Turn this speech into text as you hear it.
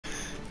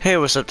Hey,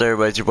 what's up there,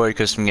 everybody? It's your boy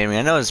Custom Gaming.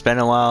 I know it's been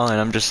a while,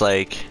 and I'm just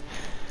like,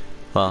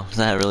 well, it's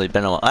not really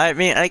been a while. I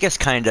mean, I guess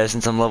kinda,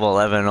 since I'm level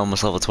 11,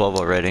 almost level 12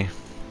 already.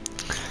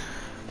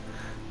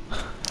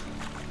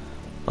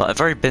 Well, I've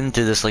already been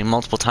through this like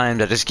multiple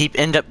times. I just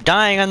end up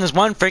dying on this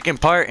one freaking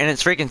part, and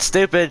it's freaking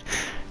stupid.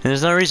 And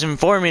there's no reason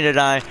for me to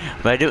die,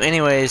 but I do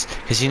anyways,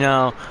 because you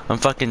know, I'm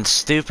fucking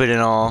stupid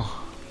and all.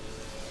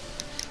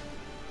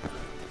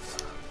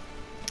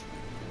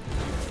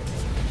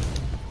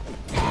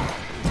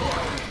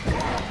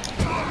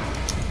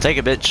 Take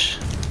it, bitch.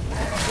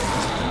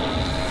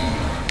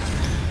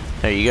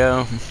 There you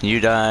go.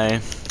 You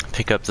die.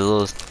 Pick up the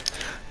little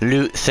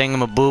loot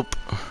thingamaboop.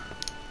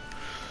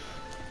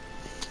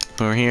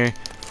 Over here.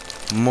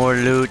 More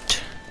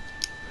loot.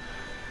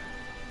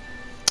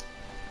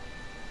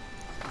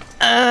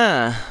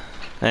 Ah!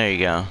 There you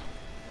go.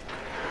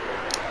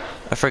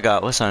 I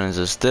forgot. What sign is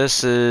this?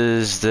 This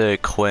is the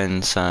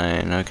Quinn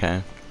sign.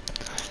 Okay.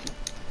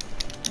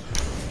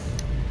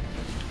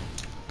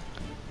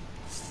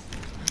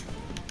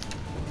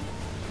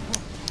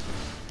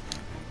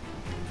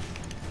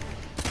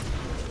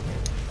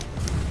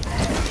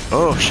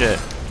 Oh shit.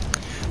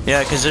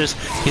 Yeah, cause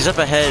he's up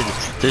ahead.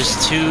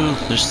 There's two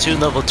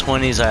level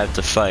 20s I have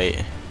to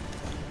fight.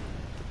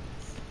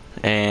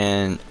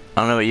 And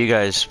I don't know about you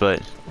guys,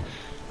 but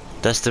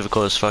that's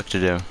difficult as fuck to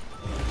do.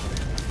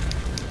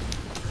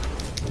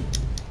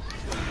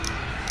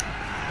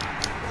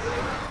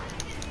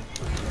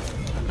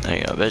 There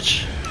you go,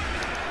 bitch.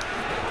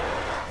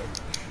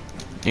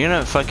 You're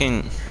gonna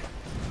fucking...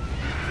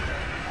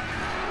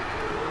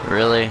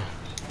 Really?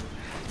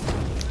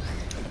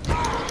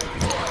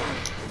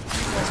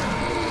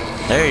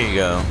 There you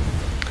go.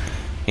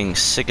 Getting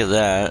sick of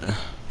that.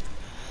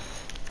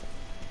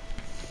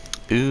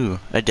 Ooh,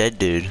 a dead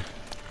dude.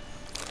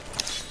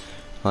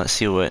 Let's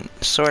see what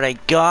sword I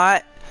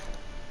got.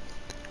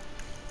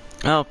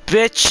 Oh,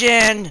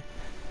 bitchin'!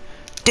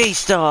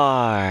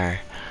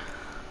 D-Star!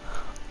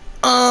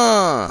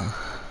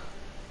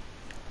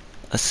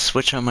 Let's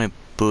switch on my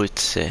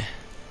boots.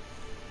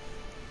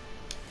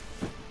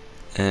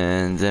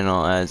 And then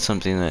I'll add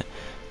something that...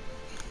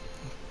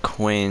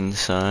 Queen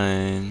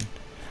sign...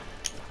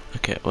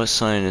 Okay, what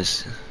sign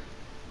is...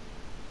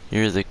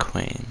 You're the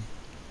queen.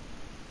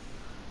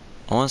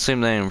 I want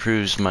something that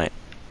improves my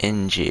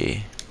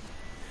NG.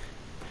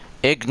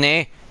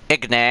 Igni!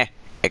 Igni!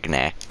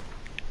 Igni.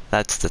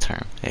 That's the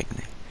term.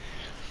 Igni.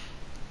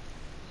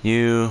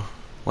 You...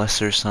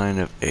 Lesser sign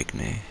of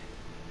Igni.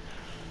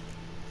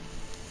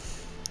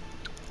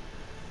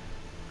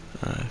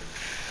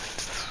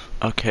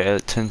 Okay,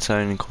 10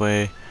 sign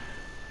Quay.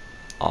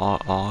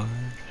 I'll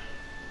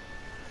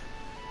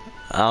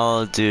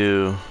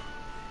do...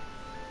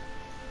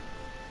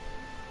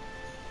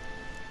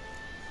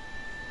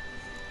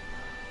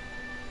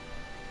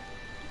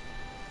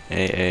 AA.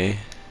 I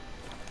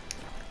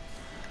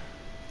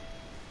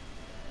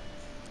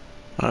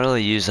don't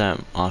really use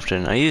that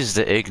often. I use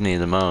the Igni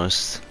the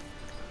most.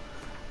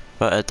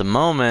 But at the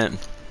moment,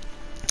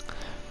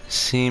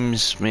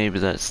 seems maybe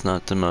that's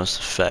not the most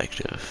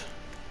effective.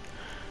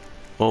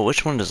 Well,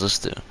 which one does this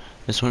do?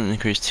 This one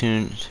increased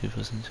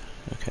 2%.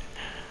 Okay.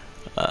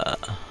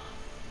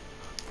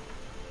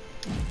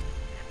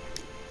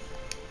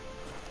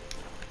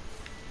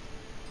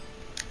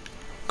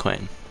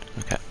 Coin.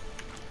 Okay.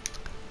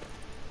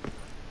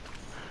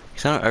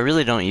 I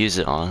really don't use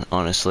it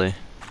honestly.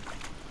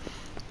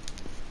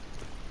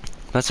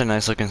 That's a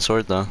nice looking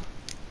sword though.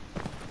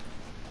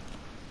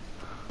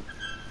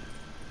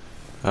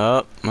 Oh,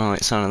 I don't like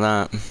the sound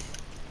of that.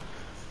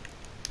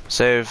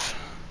 Save.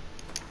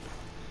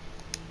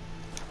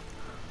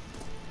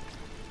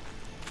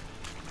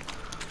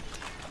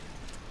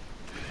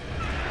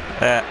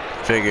 Yeah,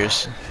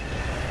 figures.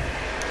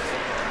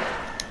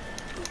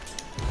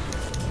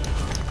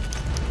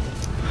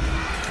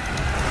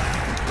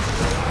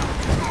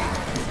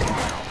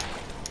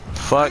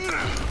 Fuck.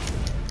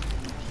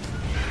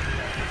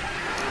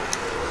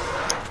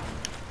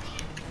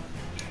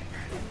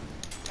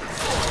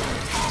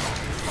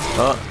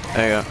 Oh,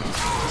 there you go.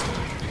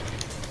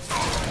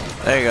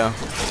 There you go.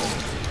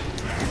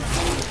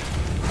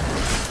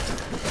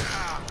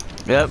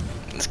 Yep,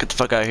 let's get the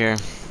fuck out of here.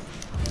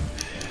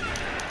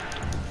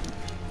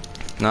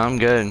 No, I'm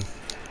good.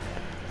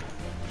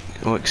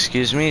 Well,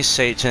 excuse me,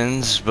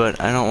 Satans, but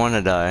I don't want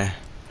to die.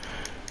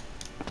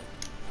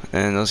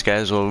 And those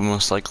guys will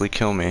most likely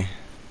kill me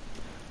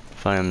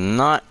if I am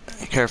not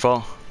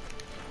careful.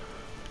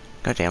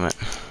 God damn it.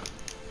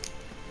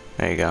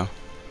 There you go.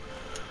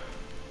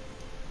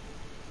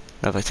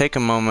 Now if I take a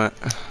moment,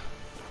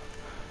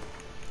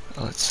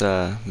 let's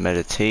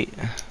meditate.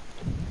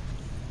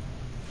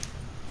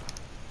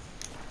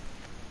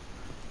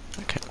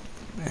 Okay,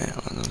 yeah,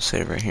 let them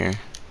save right here.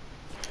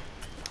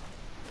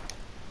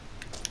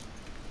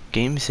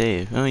 Game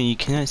save. Oh, you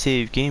cannot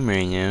save game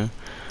right now.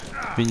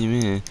 What do you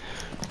mean?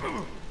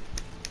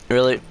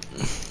 Really?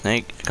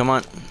 Hey, come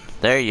on.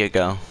 There you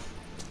go.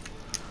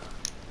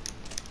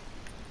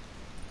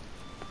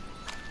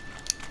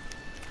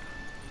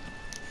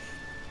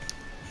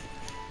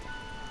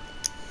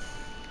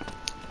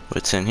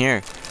 What's in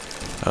here?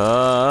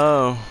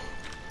 Oh.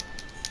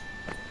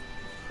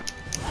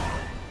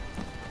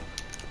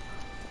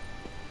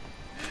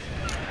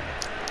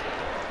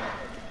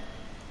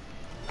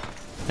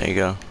 There you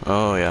go.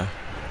 Oh yeah.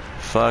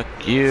 Fuck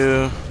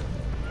you.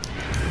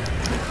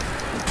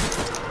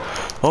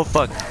 Oh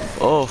fuck.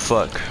 Oh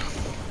fuck.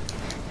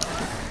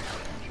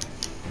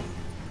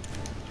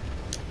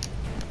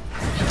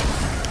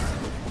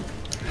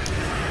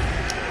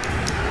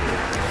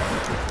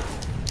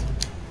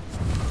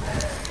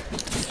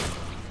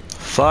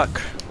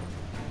 Fuck.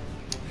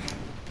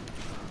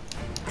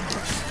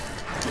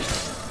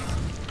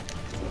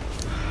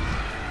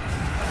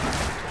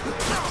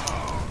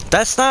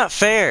 That's not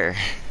fair.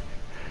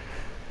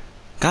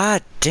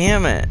 God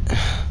damn it.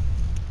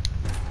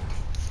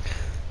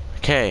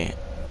 Okay.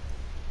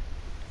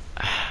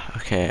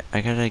 Okay,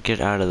 I gotta get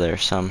out of there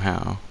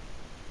somehow.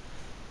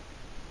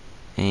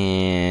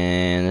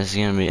 And this is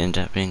gonna end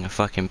up being a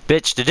fucking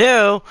bitch to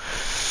do.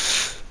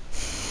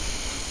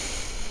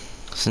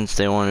 Since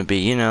they want to be,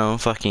 you know,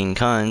 fucking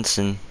cunts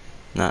and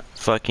not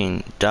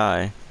fucking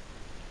die.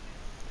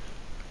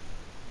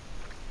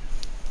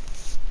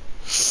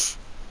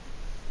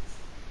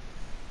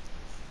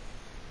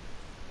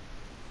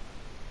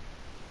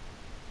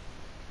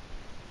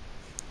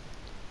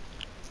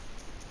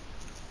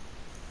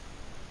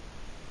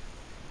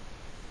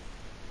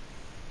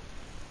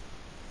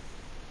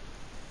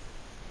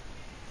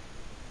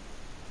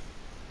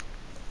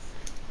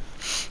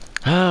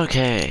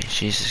 Okay,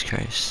 Jesus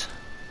Christ.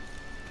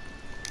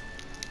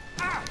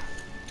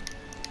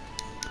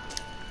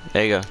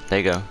 There you go, there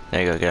you go,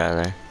 there you go, get out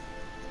of there.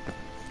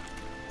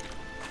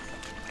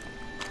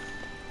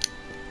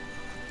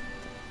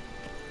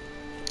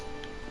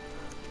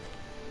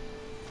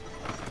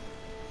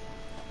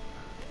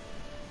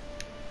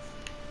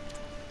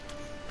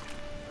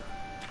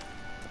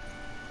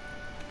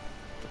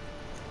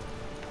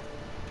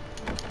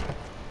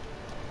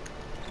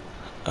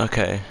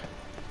 Okay.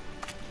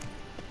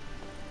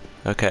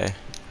 Okay,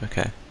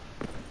 okay.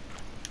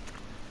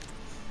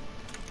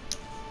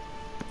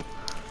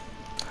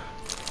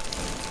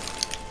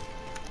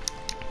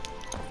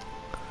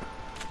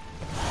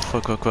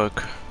 Fuck, fuck,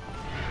 fuck.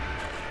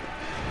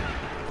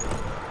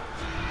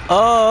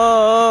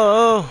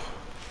 Oh!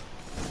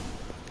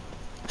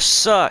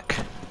 Suck!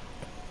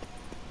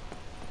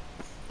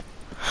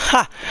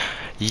 Ha!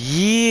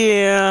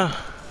 Yeah!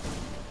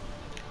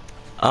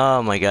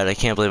 Oh my god, I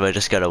can't believe I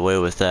just got away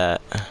with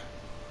that.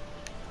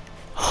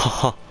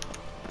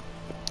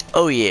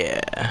 Oh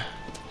yeah!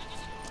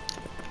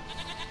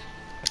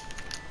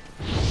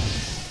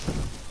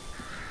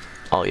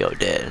 Oh, yo,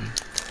 dead.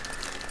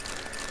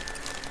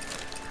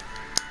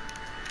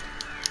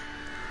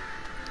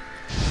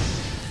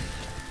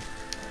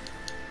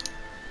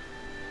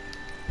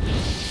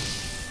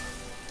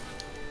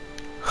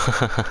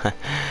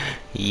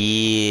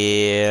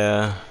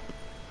 Yeah.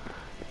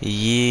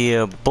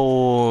 Yeah,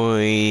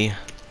 boy.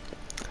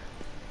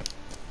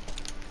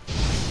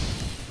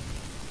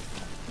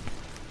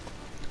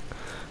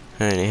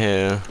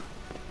 Anywho.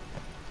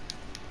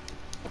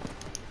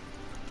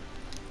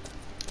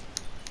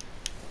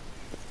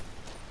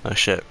 Oh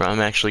shit,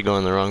 I'm actually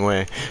going the wrong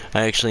way.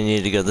 I actually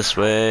need to go this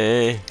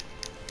way.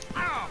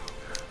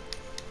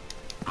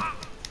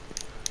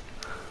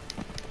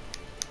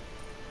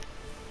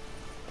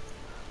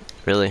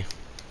 Really?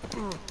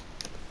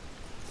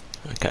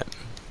 Okay.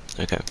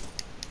 Okay.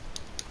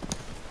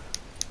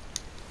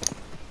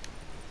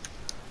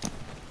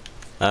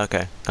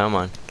 Okay, come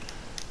on.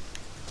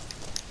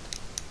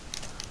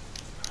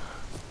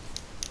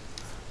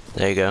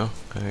 There you go.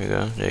 There you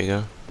go. There you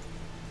go.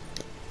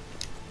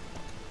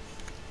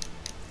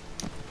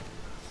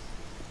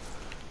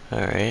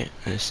 Alright,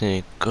 I just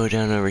need to go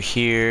down over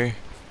here.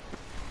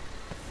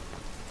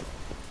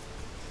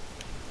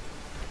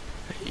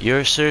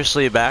 You're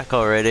seriously back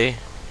already?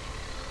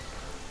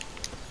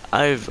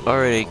 I've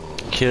already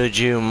killed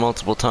you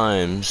multiple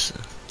times.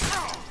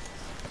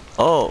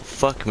 Oh,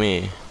 fuck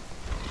me.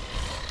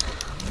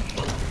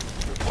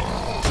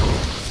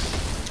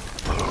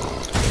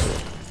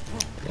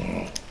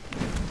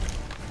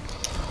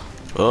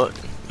 Oh.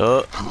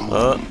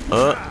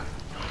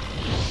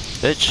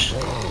 Bitch.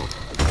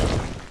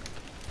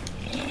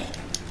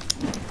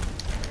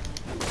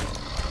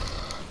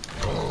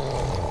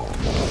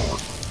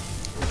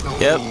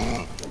 Yep.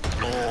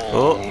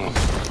 Oh.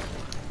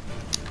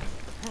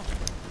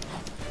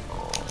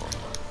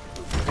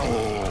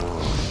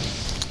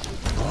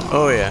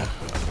 Oh yeah.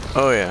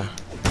 Oh yeah.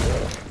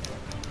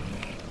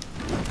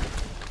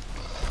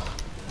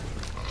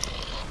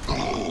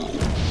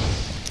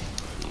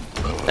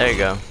 There you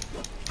go.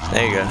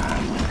 There you go.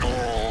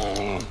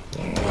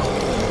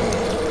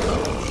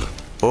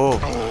 Oh.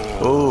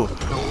 Oh.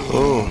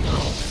 Oh.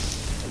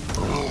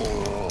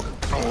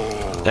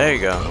 There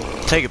you go.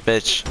 Take it,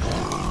 bitch.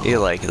 You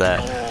like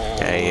that.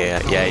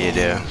 Yeah, you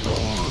do.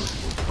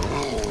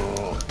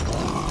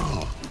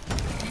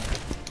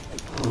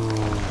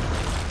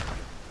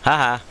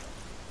 Haha.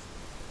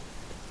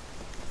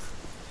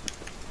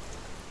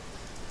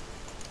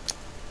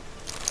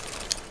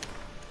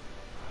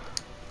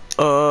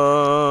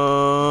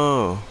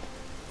 Oh!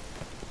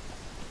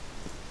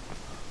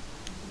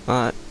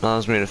 That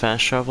allows me to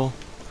fast travel.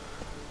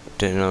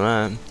 Didn't know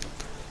that.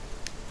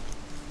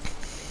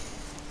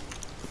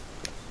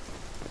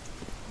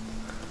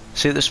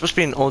 See, there's supposed to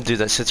be an old dude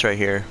that sits right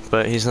here,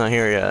 but he's not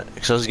here yet.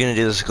 Because I was gonna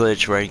do this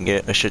glitch where I can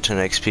get a shit ton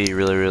of XP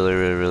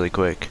really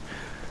quick.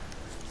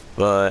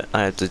 But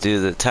I have to do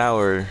the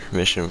tower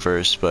mission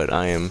first, but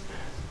I am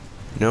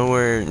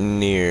nowhere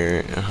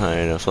near high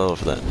enough level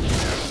for that.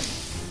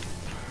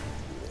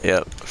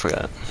 Yep, I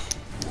forgot.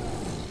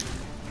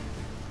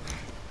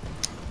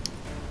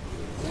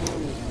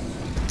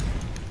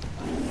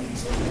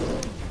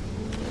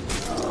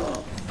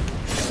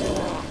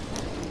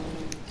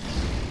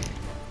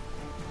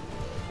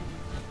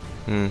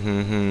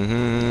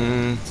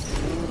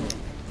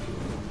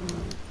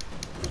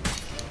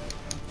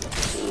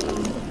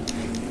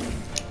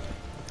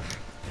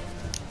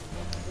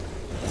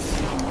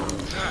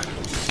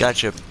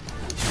 Gotcha,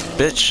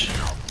 bitch.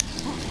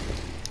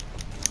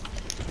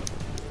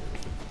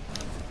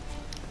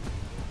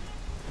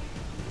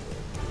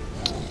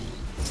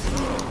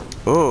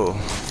 Oh.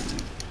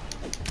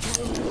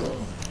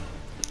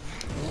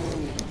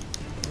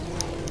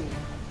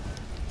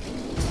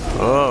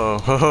 Oh,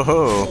 ho ho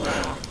ho.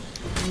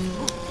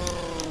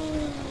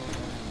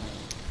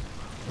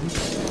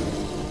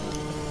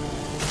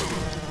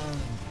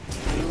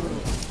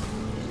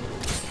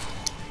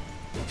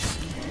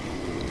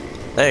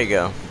 There you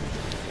go.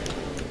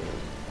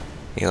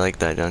 You like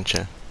that, don't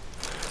you?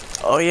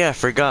 Oh yeah, I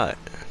forgot.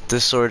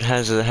 This sword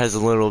has a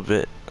little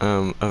bit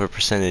of a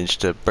percentage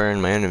to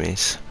burn my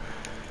enemies.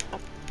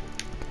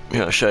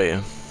 Here, I'll show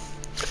you.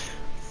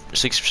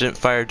 6%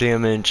 fire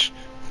damage,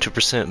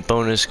 2%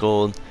 bonus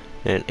gold,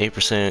 and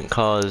 8%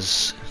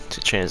 cause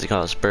to chance to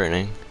cause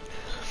burning.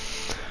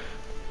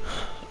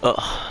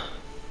 Oh.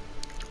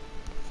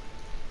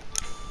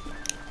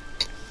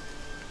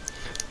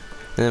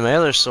 And then my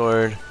other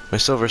sword, my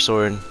silver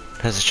sword,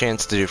 has a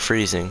chance to do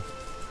freezing.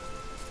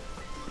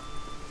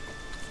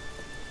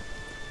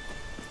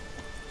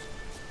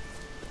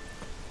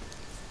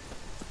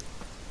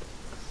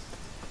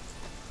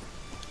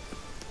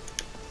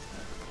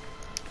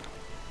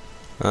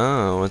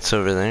 Oh, what's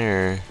over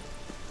there?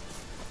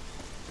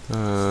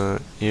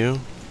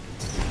 You?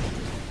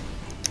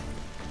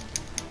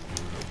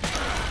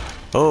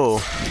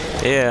 Oh,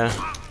 yeah.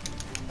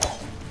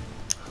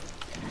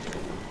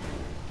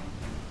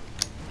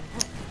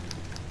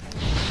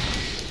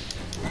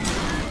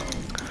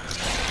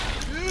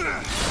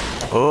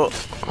 Oh.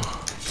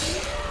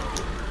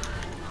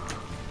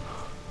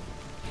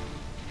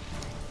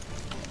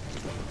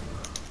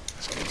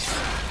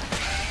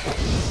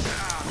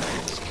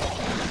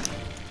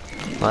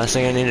 Last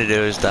thing I need to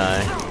do is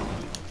die.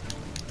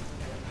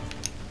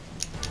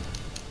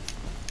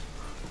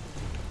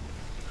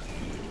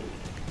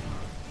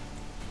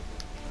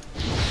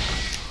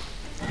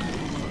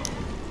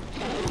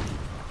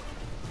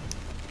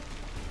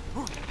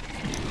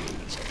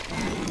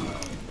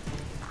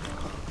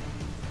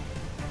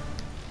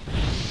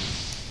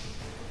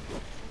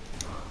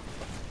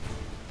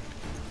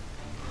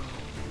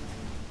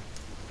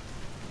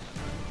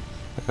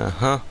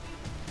 Uh-huh.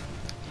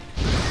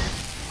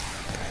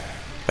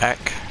 Back.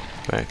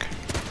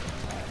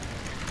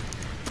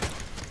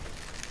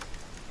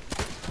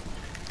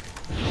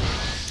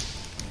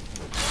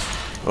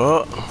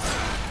 Oh.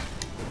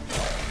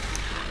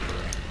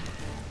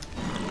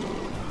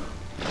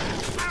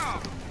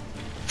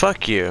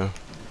 Fuck you.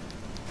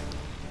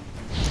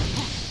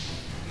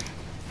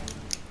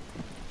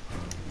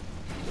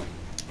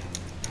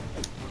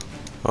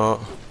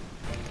 Oh.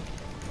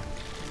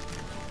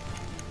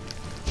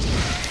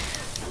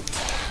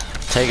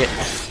 Take it.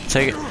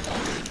 Take it.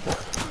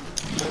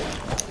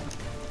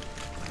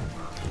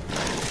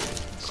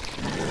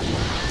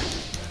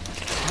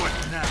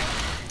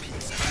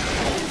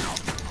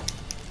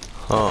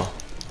 Oh.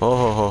 Oh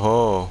ho ho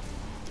ho.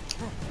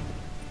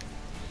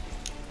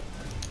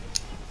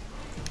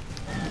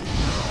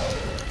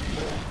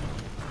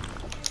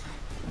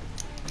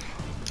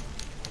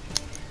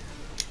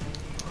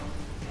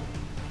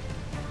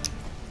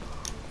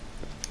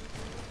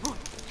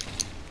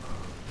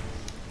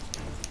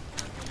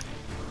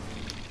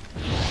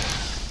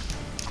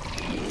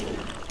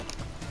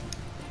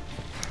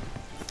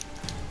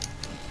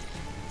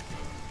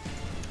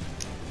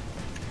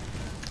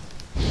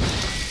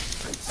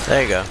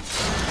 There you go.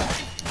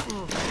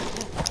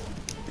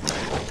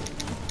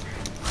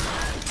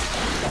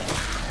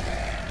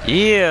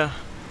 Yeah.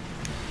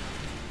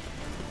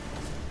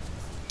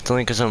 It's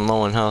only because I'm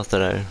low on health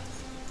that I'm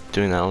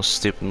doing that all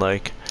stupid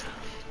like.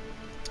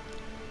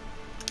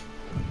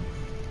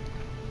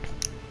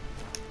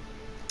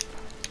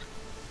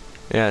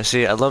 Yeah,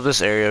 see, I love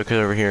this area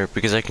over here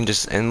because I can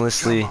just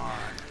endlessly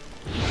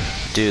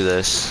do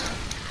this.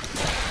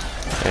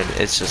 And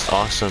it's just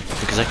awesome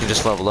because I can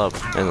just level up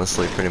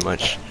endlessly pretty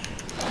much.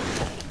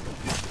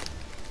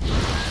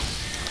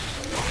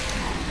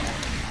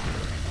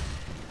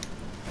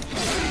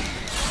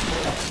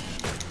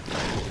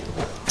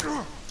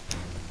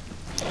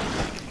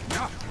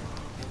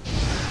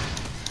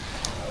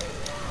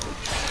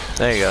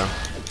 There you go.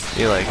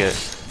 You like it.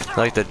 You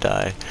like to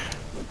die.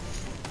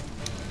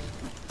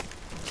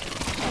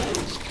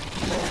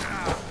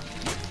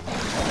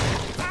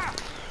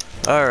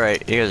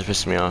 Alright, you guys are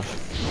pissing me off.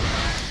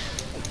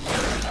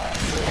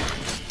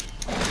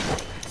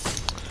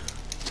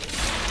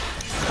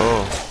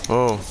 Oh,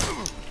 oh.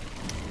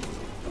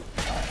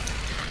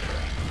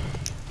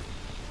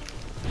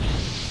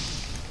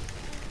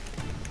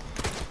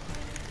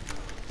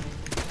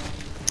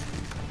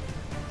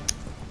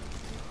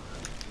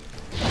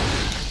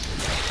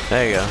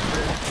 There you go.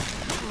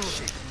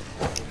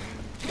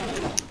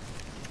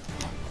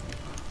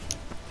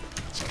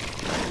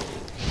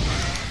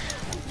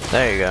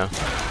 There you go.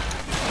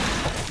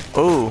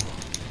 Ooh.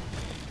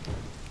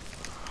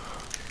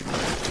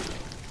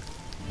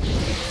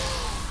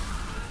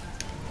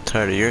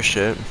 Tired of your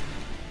shit.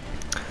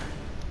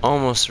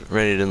 Almost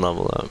ready to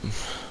level up.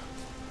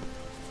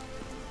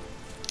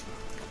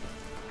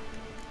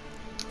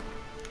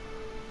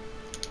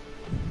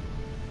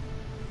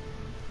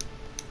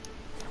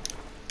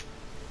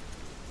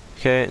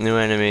 Okay, new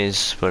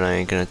enemies, but I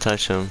ain't gonna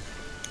touch them.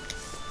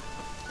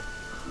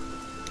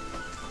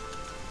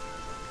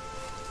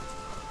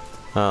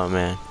 Oh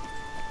man.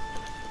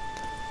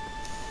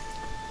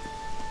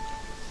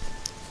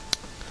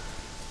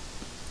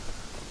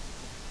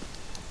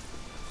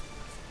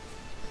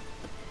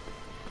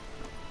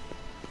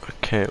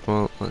 Okay,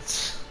 well,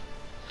 let's...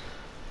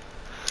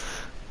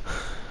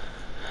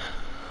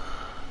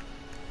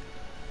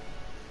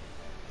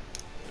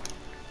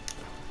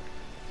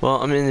 Well,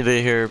 I'm ending the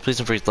video here. Please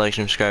don't forget to like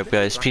and subscribe,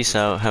 guys. Peace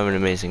out. Have an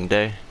amazing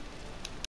day.